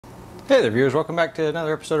Hey there viewers, welcome back to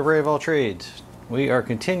another episode of Ray of All Trades. We are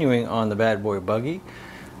continuing on the bad boy buggy.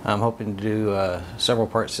 I'm hoping to do several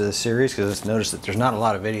parts to this series because I've noticed that there's not a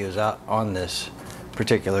lot of videos out on this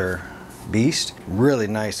particular beast. Really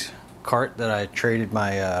nice cart that I traded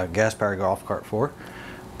my gas powered golf cart for.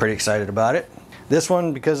 Pretty excited about it. This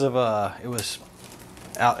one, because of it was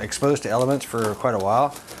out exposed to elements for quite a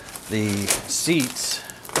while, the seats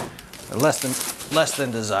are less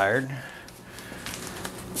than desired.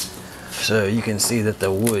 So you can see that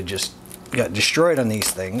the wood just got destroyed on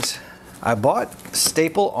these things. I bought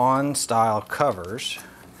staple-on style covers.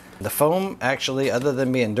 The foam actually, other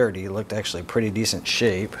than being dirty, looked actually pretty decent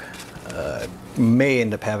shape. May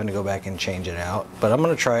end up having to go back and change it out, but I'm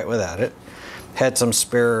gonna try it without it. Had some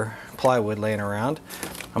spare plywood laying around.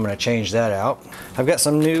 I'm gonna change that out. I've got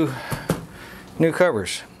some new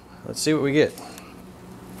covers. Let's see what we get.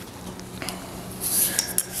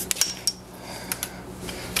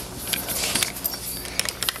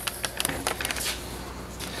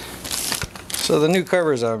 So the new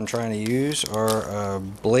covers I'm trying to use are a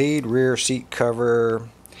Blade rear seat cover,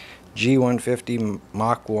 G150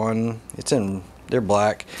 Mach 1. They're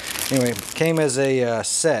black. Anyway, it came as a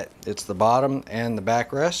set. It's the bottom and the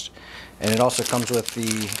backrest, and it also comes with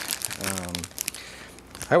the,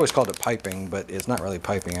 I always called it piping, but it's not really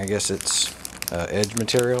piping. I guess it's edge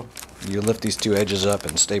material. You lift these two edges up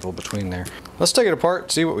and staple between there. Let's take it apart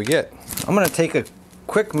and see what we get. I'm gonna take a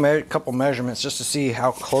quick couple measurements just to see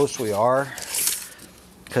how close we are,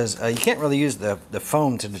 because you can't really use the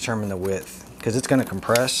foam to determine the width because it's going to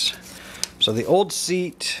compress. So the old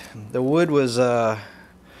seat, the wood was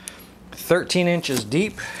 13 inches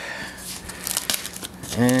deep,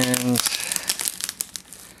 and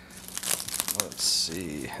let's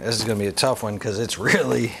see, this is going to be a tough one because it's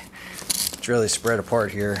really spread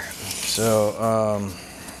apart here. So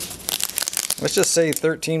let's just say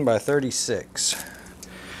 13 by 36.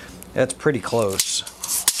 That's pretty close.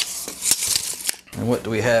 And what do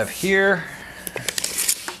we have here?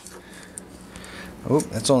 Oh,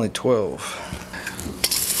 that's only 12.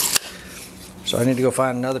 So I need to go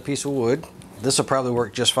find another piece of wood. This will probably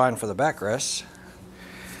work just fine for the backrest,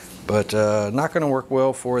 but not going to work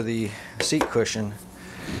well for the seat cushion.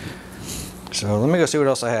 So let me go see what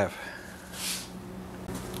else I have.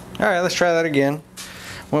 All right, let's try that again.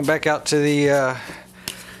 Went back out to the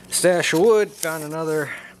stash of wood, found another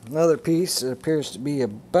piece. It appears to be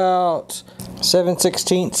about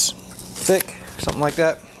 7/16 thick, something like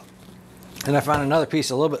that. And I found another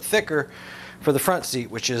piece a little bit thicker for the front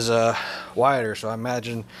seat, which is wider. So I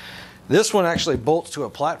imagine this one actually bolts to a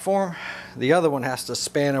platform. The other one has to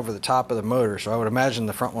span over the top of the motor. So I would imagine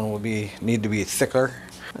the front one will need to be thicker.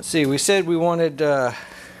 Let's see, we said we wanted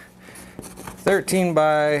 13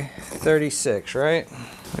 by 36, right?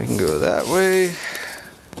 We can go that way.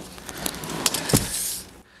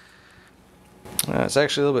 It's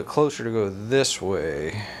actually a little bit closer to go this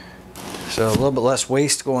way. So a little bit less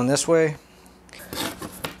waste going this way.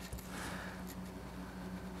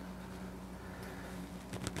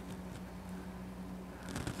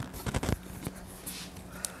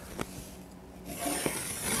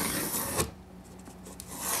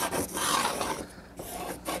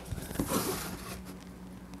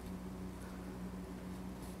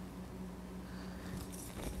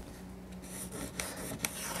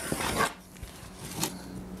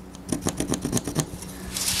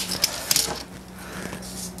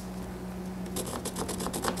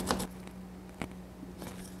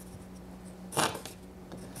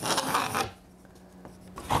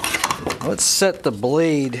 Let's set the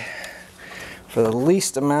blade for the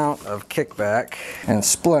least amount of kickback and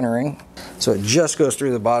splintering, so it just goes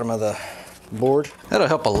through the bottom of the board. That'll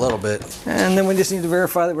help a little bit. And then we just need to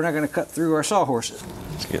verify that we're not going to cut through our sawhorses.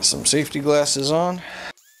 Let's get some safety glasses on.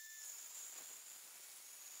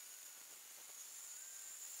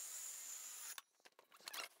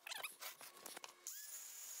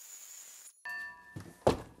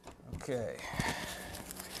 Okay.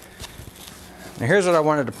 Now here's what I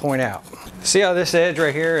wanted to point out. See how this edge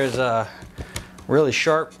right here is really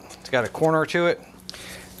sharp? It's got a corner to it.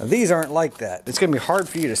 Now these aren't like that. It's going to be hard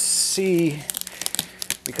for you to see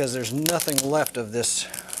because there's nothing left of this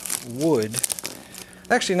wood.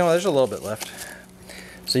 Actually, no, there's a little bit left.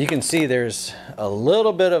 So you can see there's a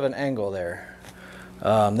little bit of an angle there.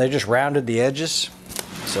 They just rounded the edges.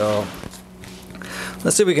 So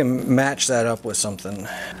let's see if we can match that up with something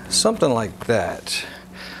like that.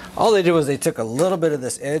 All they did was they took a little bit of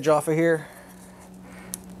this edge off of here.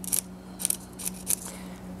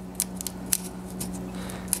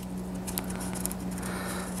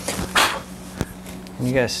 Can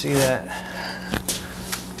you guys see that?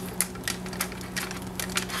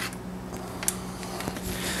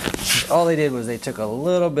 all they did was they took a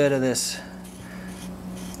little bit of this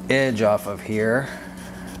edge off of here,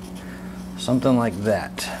 something like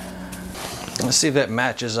that. Let's see if that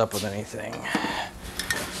matches up with anything.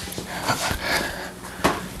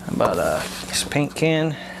 How about a paint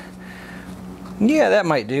can? Yeah, that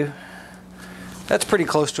might do. That's pretty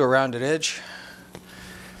close to a rounded edge.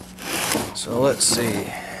 So let's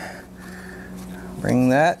see. Bring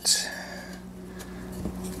that.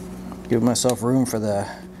 Give myself room for the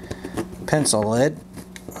pencil lead.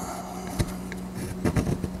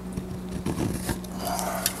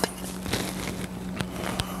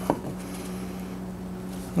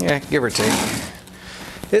 Yeah, give or take.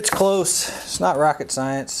 It's close. It's not rocket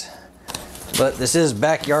science, but this is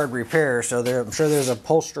backyard repair, so I'm sure there's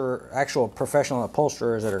actual professional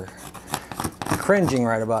upholsterers that are cringing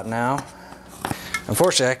right about now.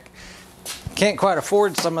 Unfortunately, I can't quite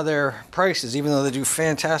afford some of their prices, even though they do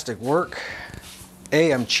fantastic work.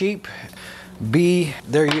 A, I'm cheap. B,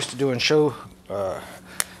 they're used to doing show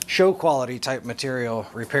quality type material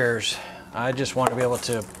repairs. I just want to be able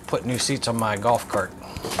to put new seats on my golf cart.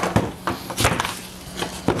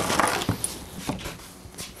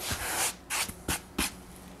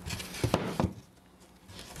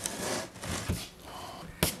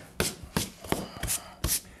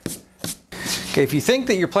 Okay, if you think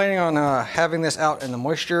that you're planning on having this out in the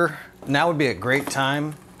moisture, now would be a great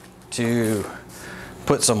time to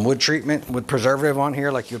put some wood treatment, wood preservative on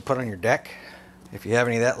here like you would put on your deck. If you have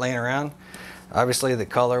any of that laying around. Obviously the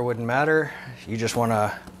color wouldn't matter, you just want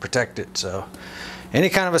to protect it. So any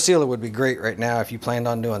kind of a sealer would be great right now if you planned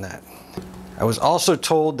on doing that. I was also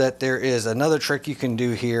told that there is another trick you can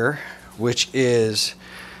do here, which is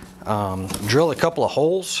drill a couple of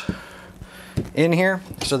holes in here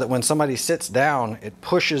so that when somebody sits down, it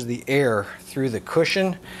pushes the air through the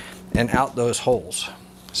cushion and out those holes.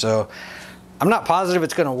 So I'm not positive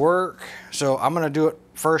it's going to work, so I'm going to do it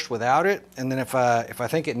first without it, and then if I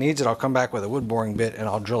think it needs it, I'll come back with a wood boring bit and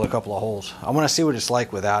I'll drill a couple of holes. I want to see what it's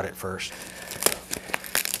like without it first.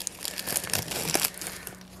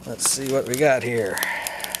 Let's see what we got here.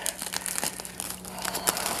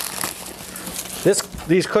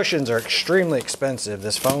 These cushions are extremely expensive,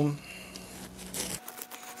 this foam.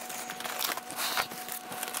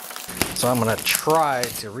 So I'm going to try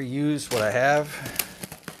to reuse what I have.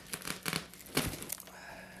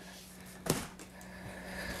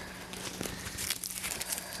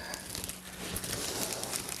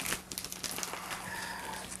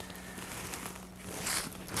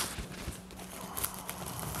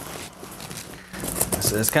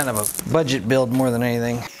 So it's kind of a budget build more than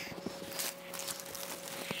anything.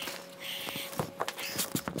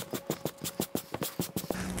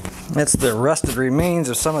 That's the rusted remains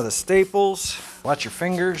of some of the staples. Watch your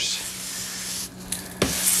fingers.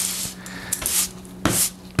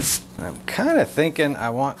 I'm kind of thinking I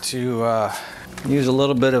want to use a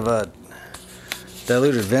little bit of a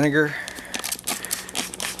diluted vinegar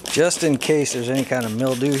just in case there's any kind of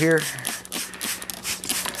mildew here.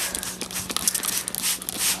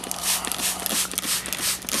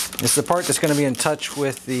 It's the part that's going to be in touch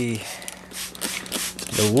with the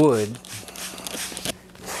wood.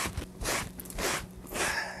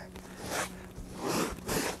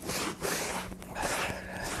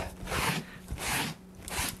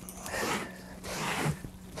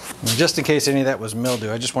 Just in case any of that was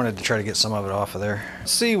mildew, I just wanted to try to get some of it off of there.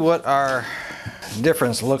 See what our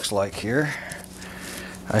difference looks like here.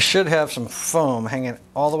 I should have some foam hanging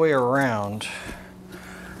all the way around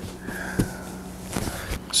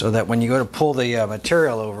so that when you go to pull the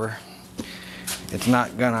material over, it's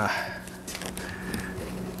not gonna,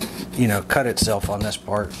 you know, cut itself on this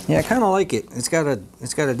part. Yeah, I kind of like it. It's got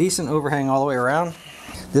a decent overhang all the way around.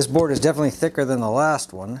 This board is definitely thicker than the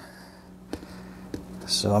last one.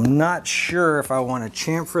 So I'm not sure if I want to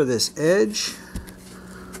chamfer this edge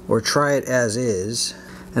or try it as is.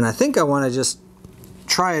 And I think I want to just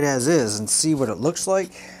try it as is and see what it looks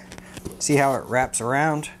like. See how it wraps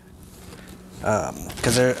around.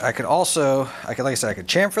 Because I could, like I said, I could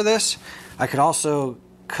chamfer this. I could also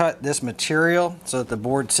cut this material so that the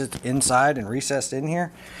board sits inside and recessed in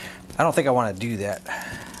here. I don't think I want to do that.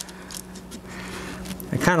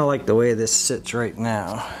 I kind of like the way this sits right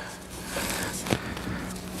now.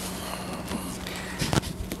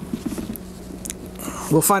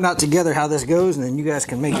 We'll find out together how this goes, and then you guys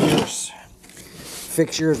can make yours,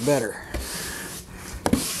 fix yours better.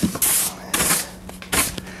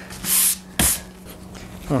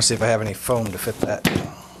 I want to see if I have any foam to fit that.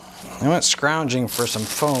 I went scrounging for some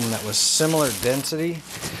foam that was similar density,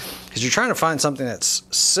 because you're trying to find something that's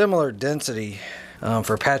similar density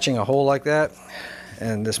for patching a hole like that.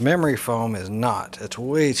 and this memory foam is not. It's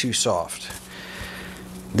way too soft.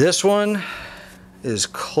 This one is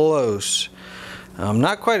close.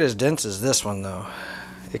 Not quite as dense as this one though.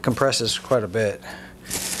 It compresses quite a bit.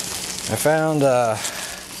 I found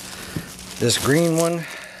this green one.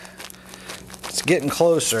 It's getting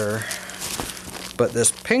closer, but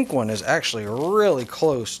this pink one is actually really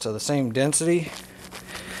close to the same density.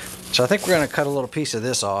 So I think we're going to cut a little piece of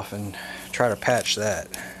this off and try to patch that.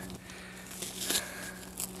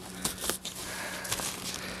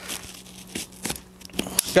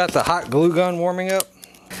 Got the hot glue gun warming up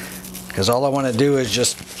because all I want to do is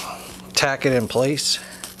just tack it in place.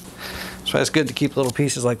 So it's good to keep little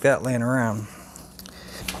pieces like that laying around.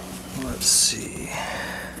 Let's see.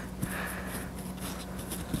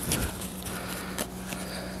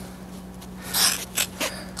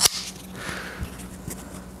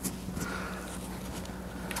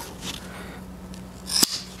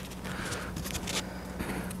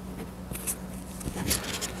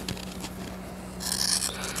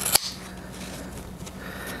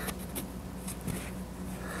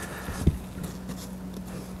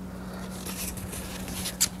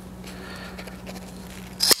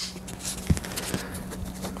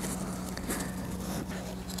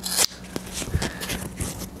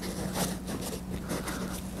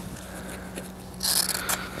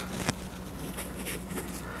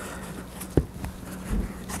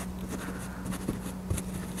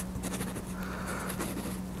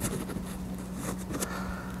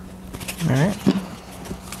 All right.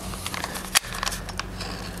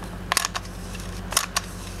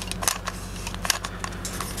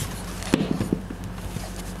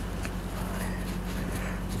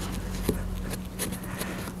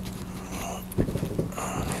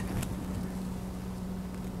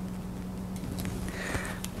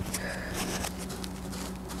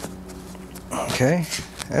 Okay,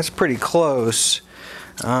 that's pretty close.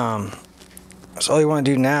 So all you want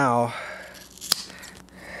to do now,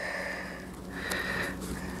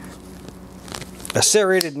 a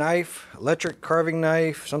serrated knife, electric carving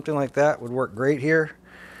knife, something like that would work great here.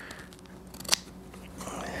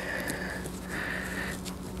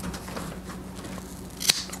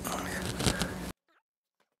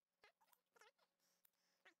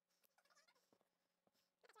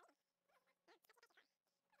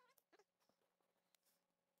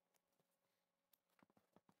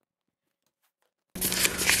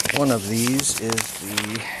 One of these is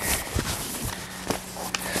the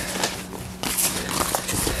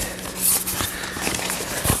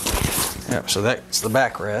yep, so that's the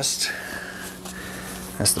backrest.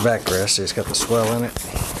 That's the backrest. So it's got the swell in it.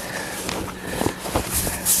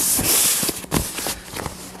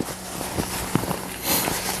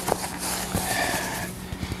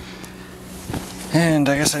 And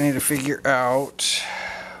I guess I need to figure out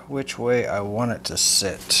which way I want it to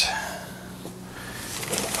sit,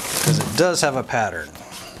 because it does have a pattern.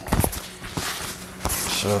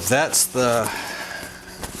 So if that's the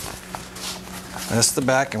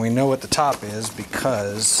back, and we know what the top is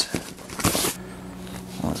because,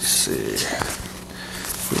 let's see,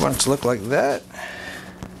 we want it to look like that.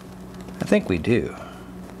 I think we do.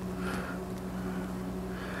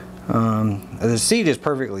 The seat is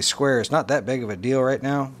perfectly square. It's not that big of a deal right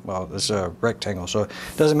now. Well, it's a rectangle, so it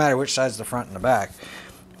doesn't matter which side's the front and the back.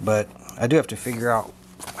 But I do have to figure out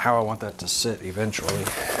how I want that to sit eventually.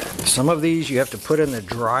 Some of these you have to put in the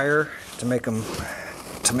dryer to make them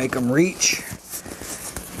reach.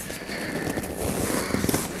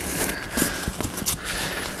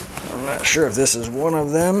 I'm not sure if this is one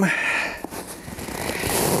of them.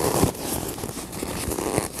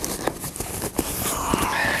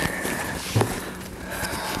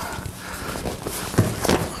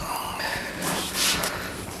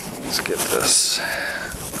 Let's get this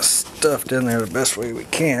stuffed in there the best way we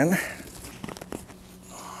can.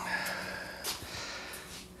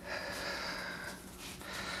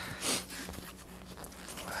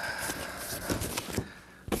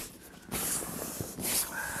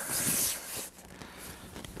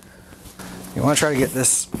 You want to try to get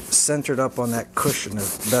this centered up on that cushion the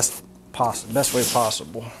best way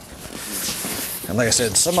possible. And like I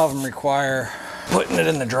said, some of them require putting it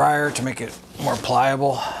in the dryer to make it more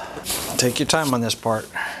pliable. Take your time on this part.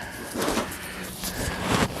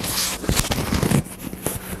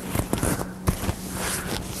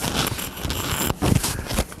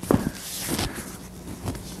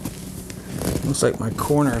 Looks like my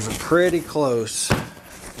corners are pretty close.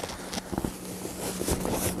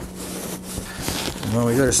 When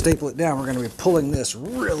we go to staple it down, we're going to be pulling this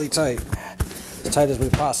really tight as we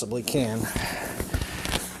possibly can.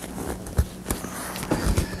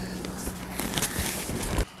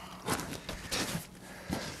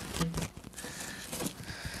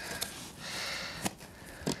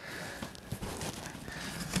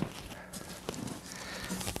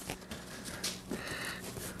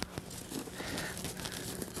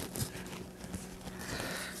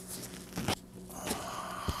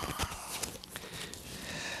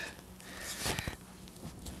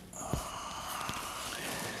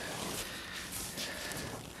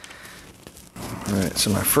 Alright, so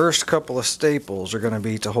my first couple of staples are going to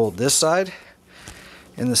be to hold this side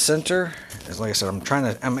in the center. As like I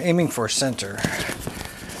said, I'm aiming for center.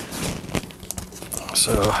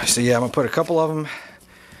 So yeah, I'm going to put a couple of them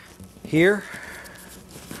here.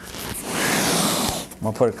 I'm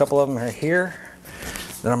going to put a couple of them right here.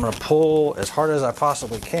 Then I'm going to pull as hard as I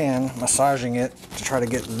possibly can, massaging it to try to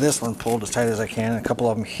get this one pulled as tight as I can, and a couple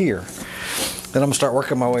of them here. Then I'm going to start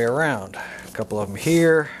working my way around. A couple of them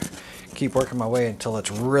here. Keep working my way until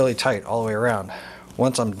it's really tight all the way around.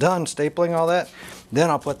 Once I'm done stapling all that,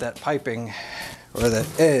 then I'll put that piping or that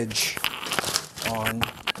edge on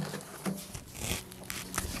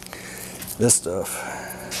this stuff.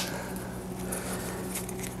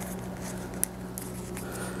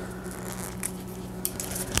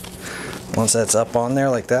 Once that's up on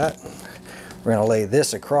there like that, we're going to lay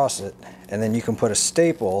this across it, and then you can put a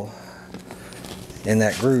staple in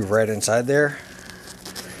that groove right inside there.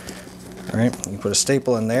 All right, you put a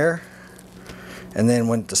staple in there, and then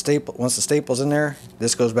once the staple's in there,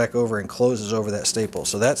 this goes back over and closes over that staple.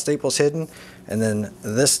 So that staple's hidden, and then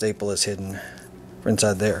this staple is hidden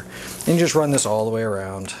inside there. And you just run this all the way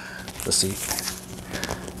around the seat.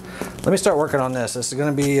 Let me start working on this. This is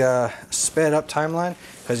going to be a sped up timeline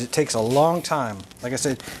because it takes a long time. Like I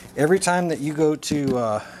said, every time that you go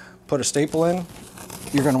to put a staple in,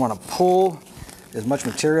 you're going to want to pull as much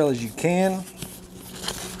material as you can,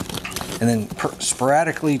 and then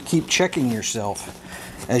sporadically keep checking yourself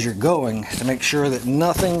as you're going to make sure that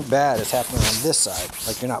nothing bad is happening on this side.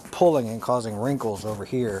 Like you're not pulling and causing wrinkles over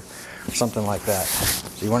here or something like that.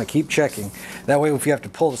 So you want to keep checking. That way if you have to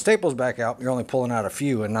pull the staples back out, you're only pulling out a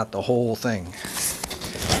few and not the whole thing.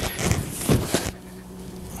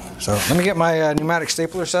 So let me get my pneumatic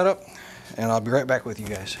stapler set up, and I'll be right back with you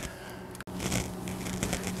guys.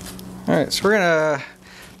 Alright, so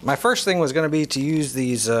my first thing was going to be to use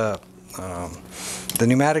these the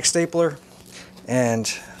pneumatic stapler,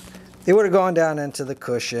 and it would have gone down into the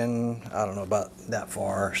cushion, I don't know, about that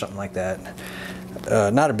far or something like that.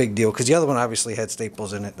 Not a big deal because the other one obviously had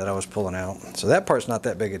staples in it that I was pulling out, so that part's not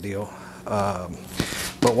that big a deal.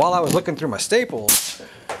 But while I was looking through my staples,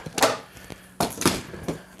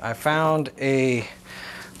 I found a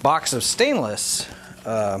box of stainless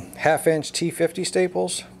 1/2-inch T50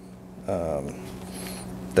 staples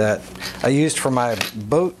that I used for my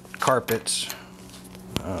boat carpets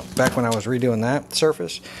back when I was redoing that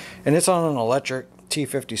surface, and it's on an electric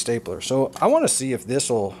T50 stapler. So I want to see if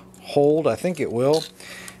this will hold. I think it will,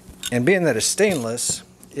 and being that it's stainless,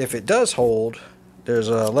 if it does hold, there's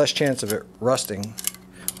a less chance of it rusting.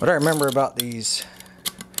 What I remember about this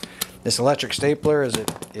electric stapler is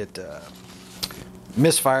it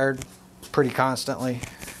misfired pretty constantly.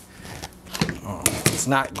 It's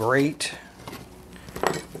not great,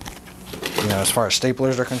 you know, as far as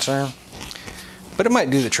staplers are concerned, but it might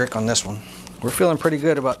do the trick on this one. We're feeling pretty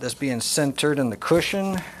good about this being centered in the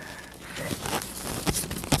cushion.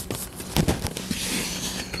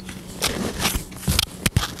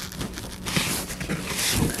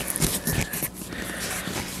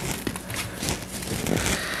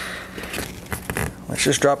 Let's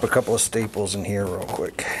just drop a couple of staples in here real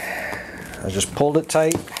quick. I just pulled it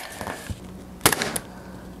tight.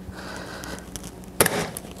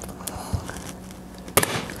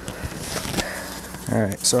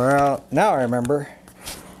 Alright, so now I remember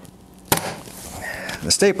the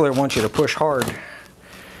stapler wants you to push hard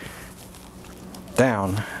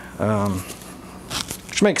down,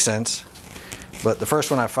 which makes sense, but the first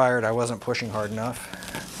one I fired I wasn't pushing hard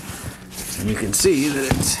enough, and you can see that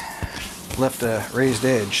it's left a raised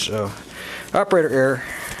edge, so operator error.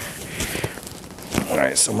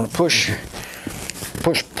 Alright, so I'm going to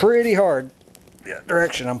push pretty hard that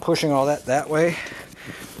direction. I'm pushing all that way.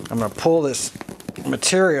 I'm going to pull this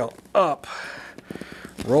material up,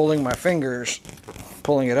 rolling my fingers,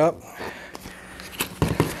 pulling it up.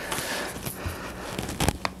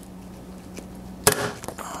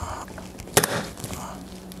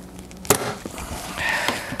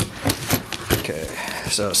 Okay,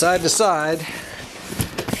 so side to side,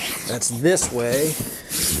 that's this way.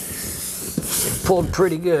 It pulled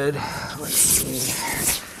pretty good. Let's see.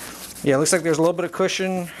 Yeah, it looks like there's a little bit of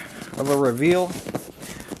cushion of a reveal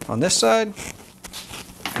on this side.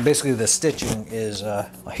 Basically the stitching is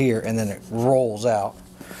here, and then it rolls out.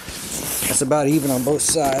 That's about even on both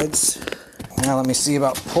sides. Now let me see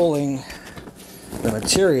about pulling the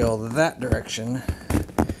material that direction,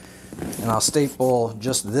 and I'll staple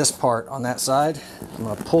just this part on that side. I'm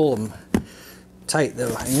going to pull them tight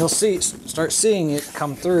though, and you'll start seeing it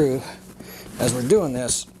come through as we're doing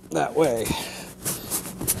this that way.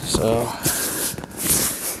 So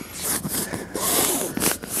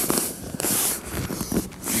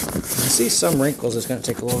see some wrinkles. It's going to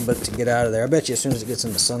take a little bit to get out of there. I bet you as soon as it gets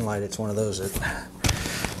in the sunlight, it's one of those that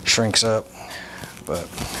shrinks up. But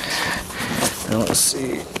now let's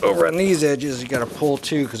see, over on these edges, you got to pull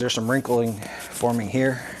too, because there's some wrinkling forming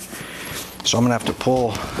here. So I'm going to have to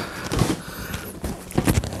pull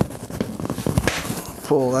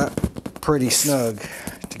that pretty snug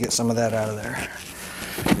to get some of that out of there.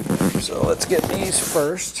 So let's get these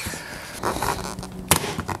first.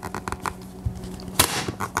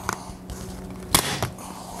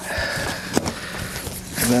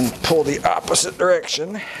 And then pull the opposite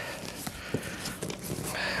direction.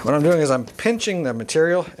 What I'm doing is I'm pinching the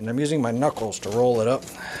material and I'm using my knuckles to roll it up.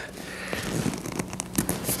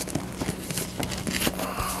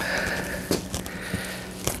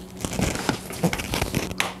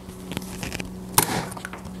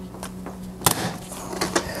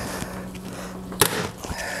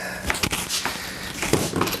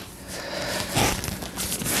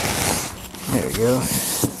 There we go.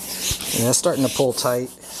 And that's starting to pull tight,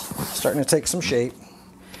 starting to take some shape.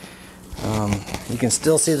 You can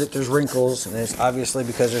still see that there's wrinkles, and it's obviously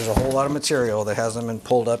because there's a whole lot of material that hasn't been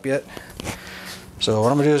pulled up yet. So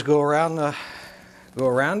what I'm gonna do is go around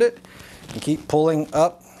it and keep pulling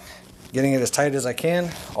up, getting it as tight as I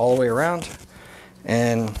can all the way around,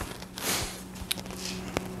 and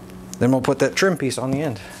then we'll put that trim piece on the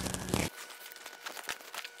end.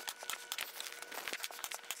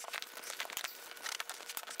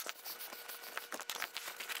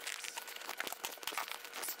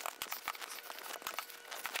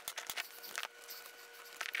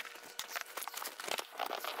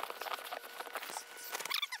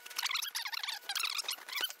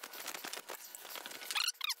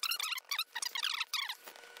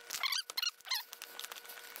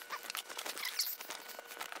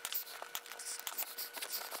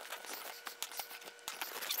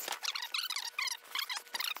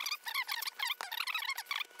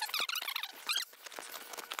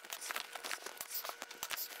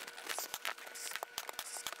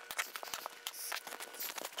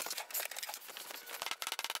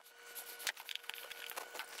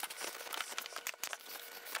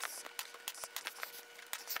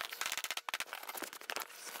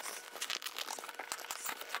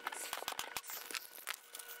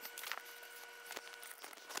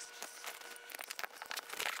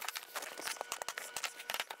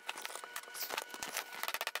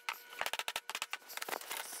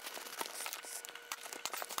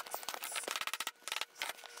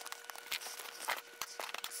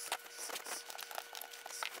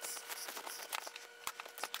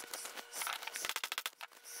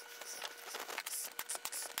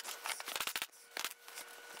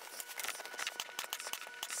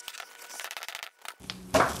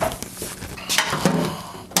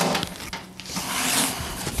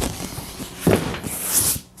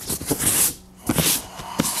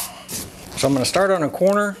 So I'm going to start on a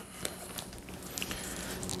corner.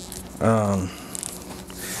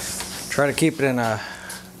 Try to keep it in a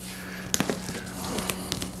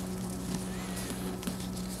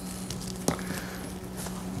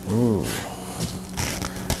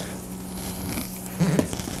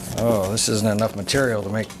Oh, this isn't enough material to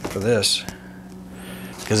make for this,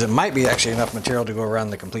 because it might be actually enough material to go around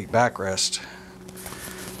the complete backrest.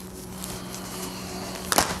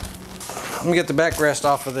 I'm gonna get the backrest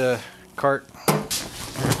off of the cart.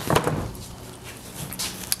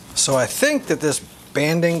 So I think that this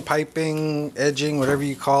banding, piping, edging, whatever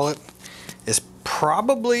you call it, is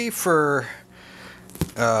probably for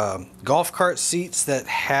golf cart seats that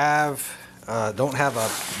don't have a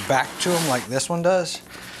back to them like this one does.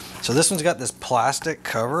 So this one's got this plastic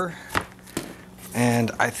cover,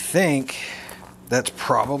 and I think that's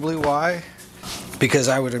probably why, because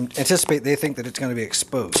I would anticipate they think that it's going to be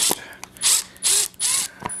exposed.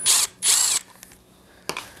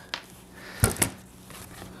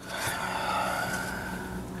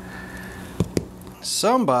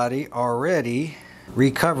 Somebody already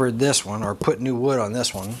recovered this one or put new wood on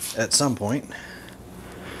this one at some point,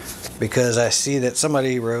 because I see that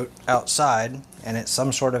somebody wrote outside and it's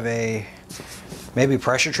some sort of a maybe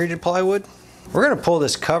pressure treated plywood. We're going to pull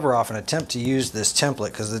this cover off and attempt to use this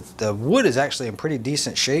template, because the wood is actually in pretty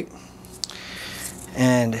decent shape.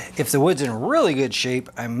 And if the wood's in really good shape,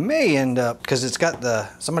 I may end up, because it's got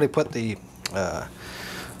somebody put the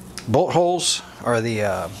bolt holes or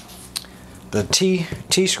the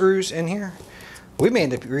T-screws in here. We may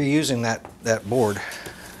end up reusing that board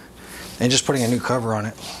and just putting a new cover on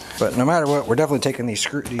it. But no matter what, we're definitely taking these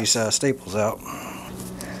staples out.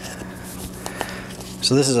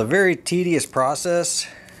 So this is a very tedious process,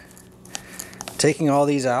 taking all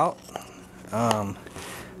these out.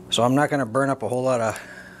 So I'm not going to burn up a whole lot of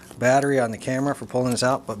battery on the camera for pulling this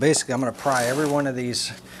out, but basically I'm going to pry every one of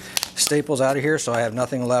these staples out of here so I have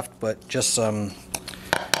nothing left but just some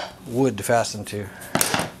wood to fasten to.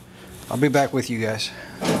 I'll be back with you guys.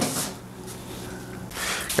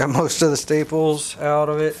 Got most of the staples out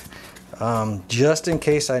of it. Just in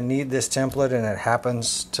case I need this template and it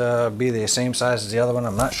happens to be the same size as the other one.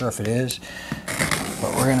 I'm not sure if it is,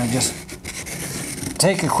 but we're gonna just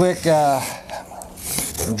take a quick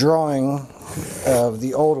drawing of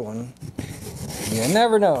the old one. You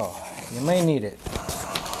never know, you may need it.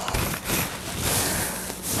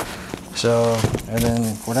 So, and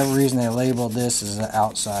then for whatever reason they labeled this as the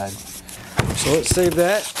outside. So let's save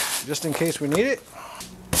that just in case we need it.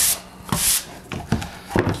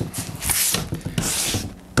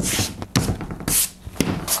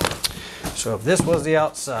 So if this was the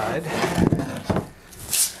outside,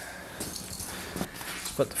 let's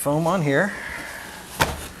put the foam on here.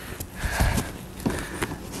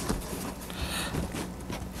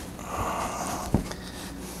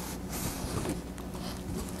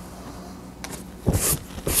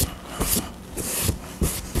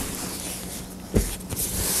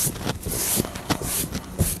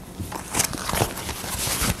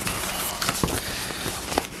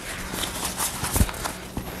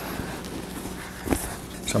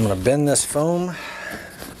 So I'm going to bend this foam,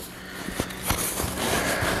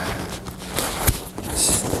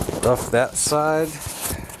 stuff that side.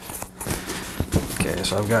 Okay,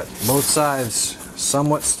 so I've got both sides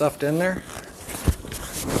somewhat stuffed in there.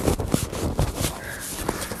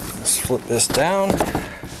 Let's flip this down.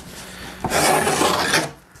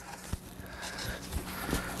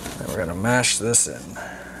 And we're going to mash this in.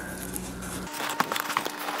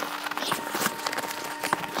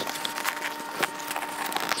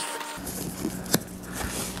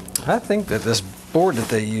 I think that this board that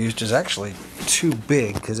they used is actually too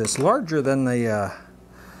big because it's larger than the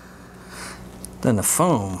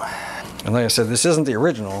foam. And like I said, this isn't the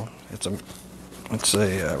original. It's a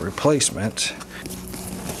replacement.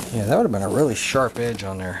 Yeah, that would have been a really sharp edge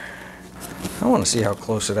on there. I want to see how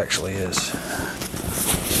close it actually is.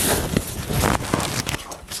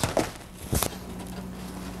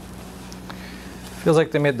 Feels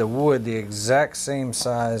like they made the wood the exact same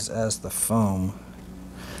size as the foam.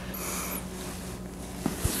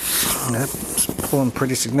 That's pulling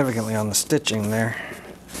pretty significantly on the stitching there.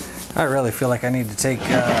 I really feel like I need to take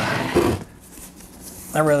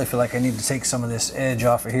some of this edge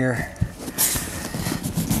off of here.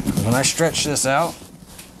 When I stretch this out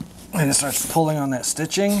and it starts pulling on that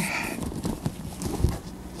stitching,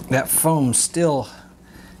 that foam still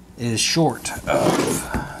is short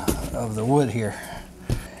of the wood here.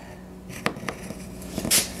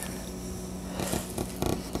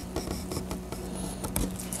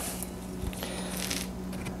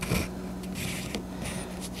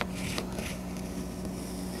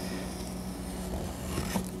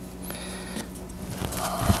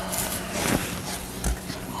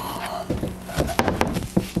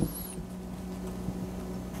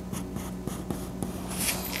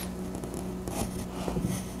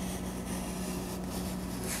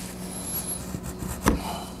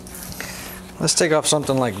 Let's take off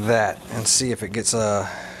something like that and see if it gets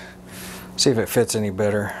see if it fits any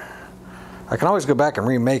better. I can always go back and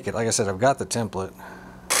remake it. Like I said, I've got the template.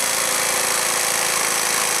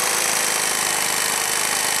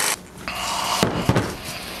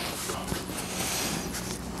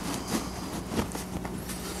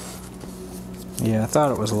 Yeah, I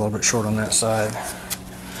thought it was a little bit short on that side.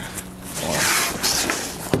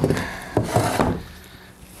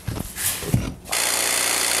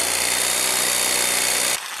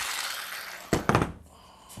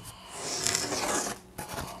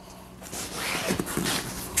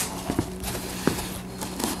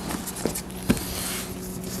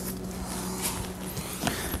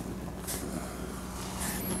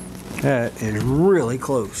 That is really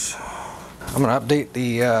close. I'm going to update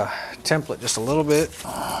the template just a little bit.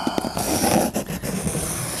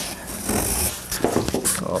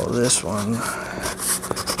 Oh, this one.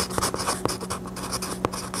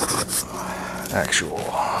 Actual.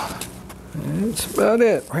 That's about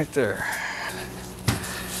it right there.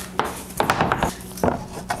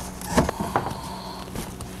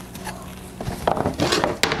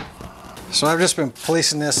 So I've just been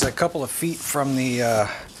placing this a couple of feet from the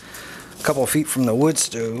wood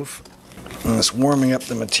stove, and it's warming up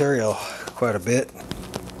the material quite a bit,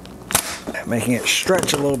 making it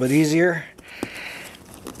stretch a little bit easier.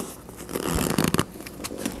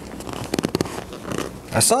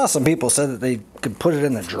 I saw some people said that they could put it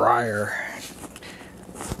in the dryer.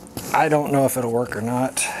 I don't know if it'll work or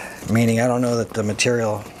not. Meaning I don't know that the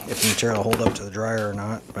material, if the material will hold up to the dryer or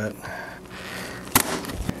not, but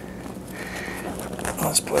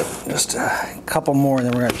let's put just a couple more and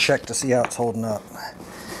then we're going to check to see how it's holding up.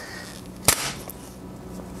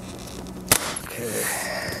 Okay.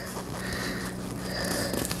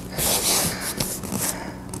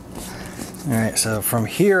 Alright, so from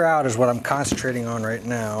here out is what I'm concentrating on right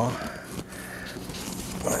now.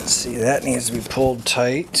 Let's see, that needs to be pulled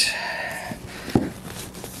tight.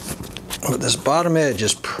 But this bottom edge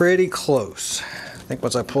is pretty close. I think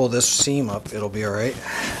once I pull this seam up, it'll be alright.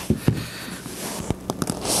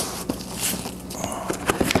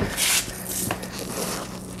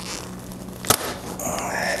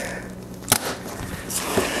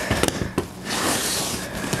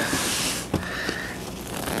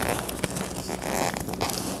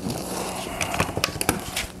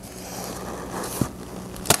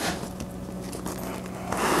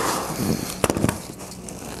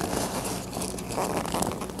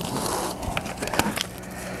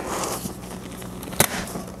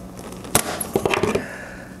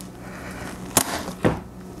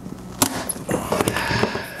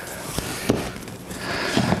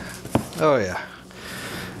 Oh yeah,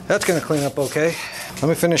 that's gonna clean up okay. Let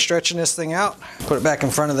me finish stretching this thing out, put it back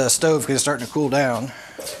in front of the stove because it's starting to cool down.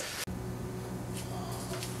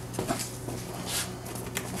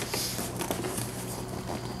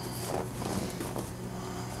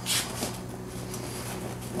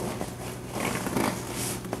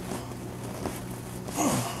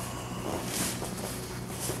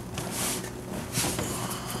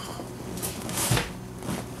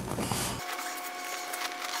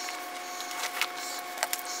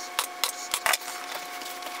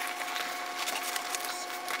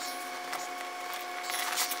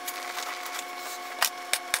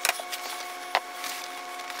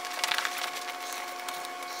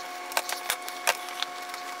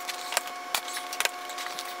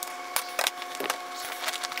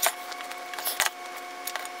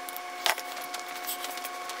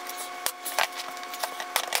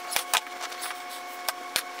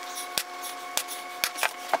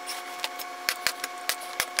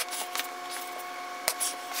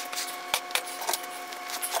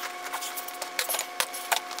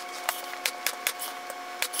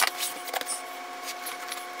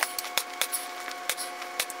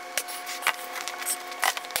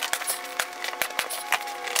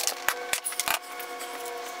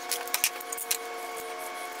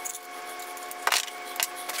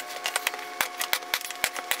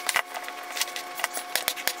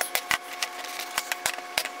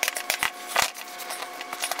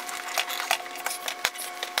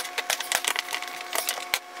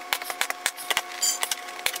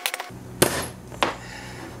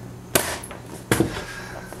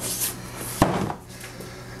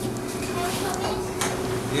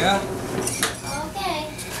 Yeah? Okay.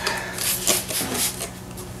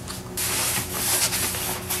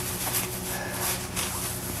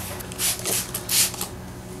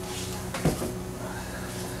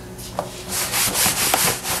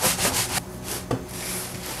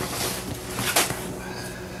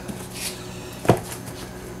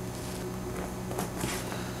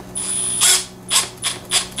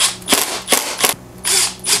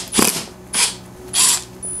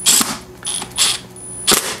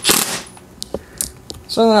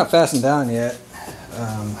 So they're not fastened down yet,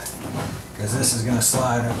 because this is going to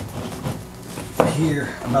slide up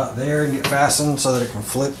here about there and get fastened so that it can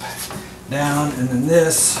flip down, and then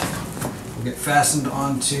this will get fastened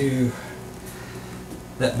onto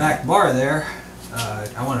that back bar there.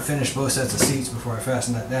 I want to finish both sets of seats before I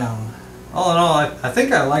fasten that down. All in all, I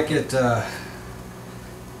think I like it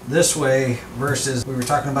this way versus we were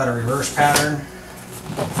talking about a reverse pattern.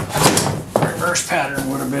 The reverse pattern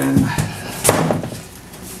would have been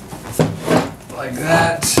like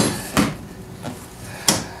that,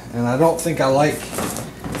 and I don't think I like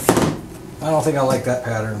that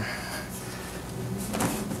pattern.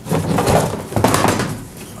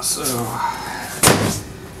 So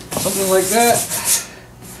something like that.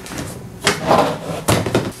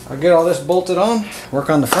 I'll get all this bolted on, work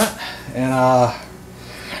on the front, and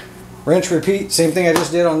rinse, repeat, same thing I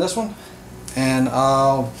just did on this one, and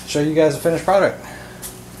I'll show you guys the finished product.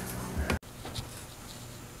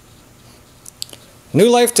 New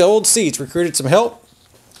life to old seats. Recruited some help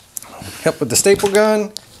with the staple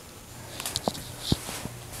gun.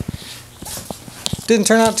 Didn't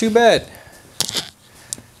turn out too bad.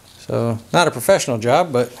 So not a professional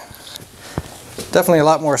job, but definitely a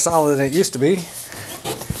lot more solid than it used to be.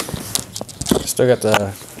 Still got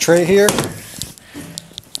the tray here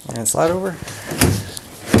and slide over.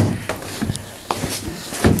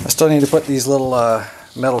 I still need to put these little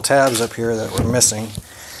metal tabs up here that were missing.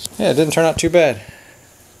 Yeah, it didn't turn out too bad.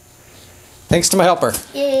 Thanks to my helper.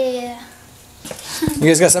 Yeah. You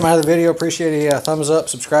guys got something out of the video? Appreciate a thumbs up.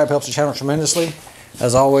 Subscribe helps the channel tremendously.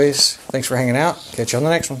 As always, thanks for hanging out. Catch you on the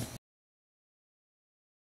next one.